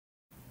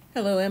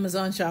Hello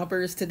Amazon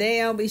shoppers.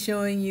 Today I'll be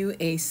showing you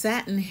a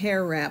satin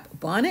hair wrap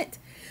bonnet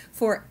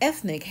for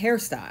ethnic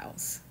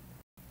hairstyles.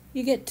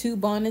 You get 2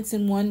 bonnets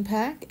in one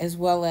pack as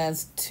well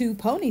as 2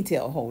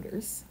 ponytail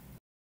holders.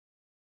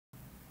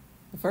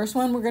 The first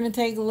one we're going to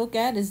take a look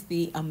at is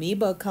the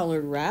amoeba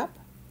colored wrap.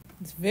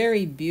 It's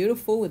very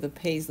beautiful with a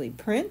paisley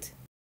print.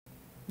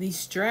 The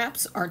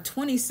straps are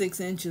 26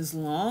 inches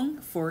long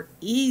for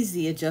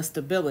easy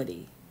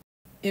adjustability.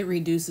 It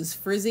reduces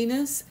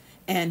frizziness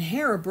and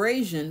hair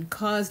abrasion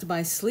caused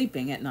by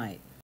sleeping at night.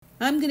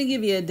 I'm going to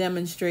give you a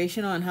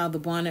demonstration on how the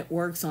bonnet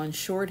works on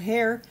short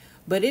hair,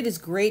 but it is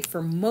great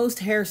for most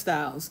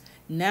hairstyles: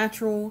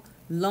 natural,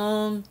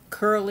 long,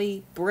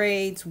 curly,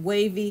 braids,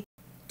 wavy,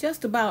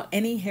 just about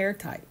any hair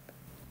type.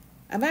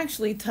 I've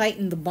actually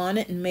tightened the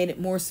bonnet and made it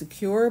more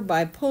secure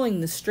by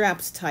pulling the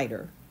straps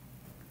tighter.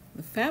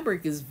 The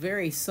fabric is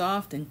very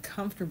soft and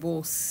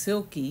comfortable,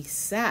 silky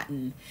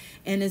satin,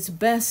 and it's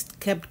best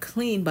kept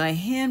clean by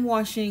hand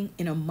washing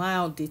in a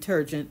mild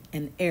detergent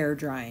and air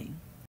drying.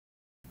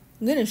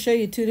 I'm going to show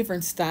you 2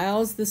 different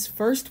styles. This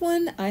first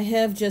one, I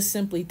have just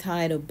simply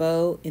tied a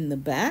bow in the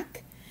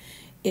back.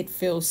 It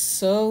feels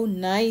so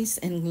nice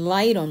and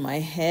light on my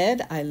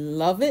head. I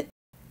love it.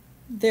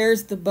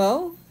 There's the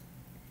bow.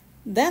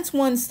 That's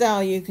one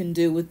style you can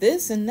do with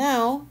this, and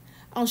now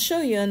I'll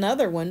show you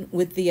another one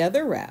with the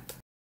other wrap.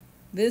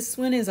 This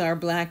one is our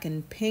black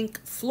and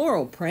pink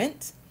floral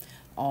print,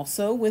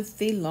 also with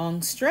the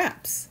long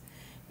straps.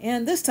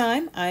 And this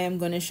time I am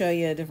going to show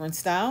you a different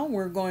style.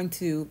 We're going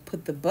to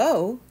put the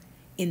bow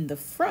in the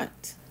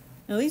front.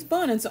 Now these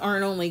bonnets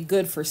aren't only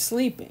good for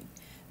sleeping.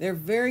 They're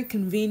very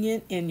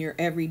convenient in your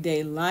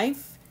everyday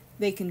life.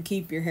 They can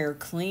keep your hair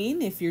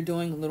clean if you're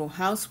doing a little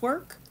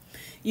housework.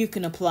 You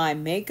can apply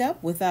makeup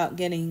without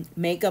getting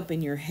makeup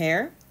in your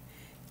hair.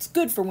 It's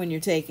good for when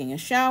you're taking a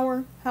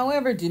shower.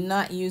 However, do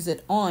not use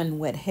it on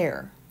wet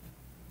hair.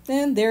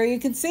 And there you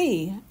can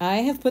see, I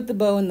have put the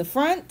bow in the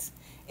front.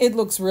 It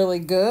looks really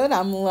good.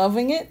 I'm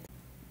loving it.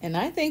 And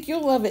I think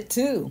you'll love it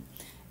too.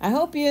 I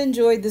hope you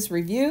enjoyed this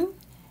review,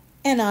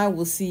 and I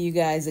will see you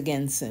guys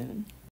again soon.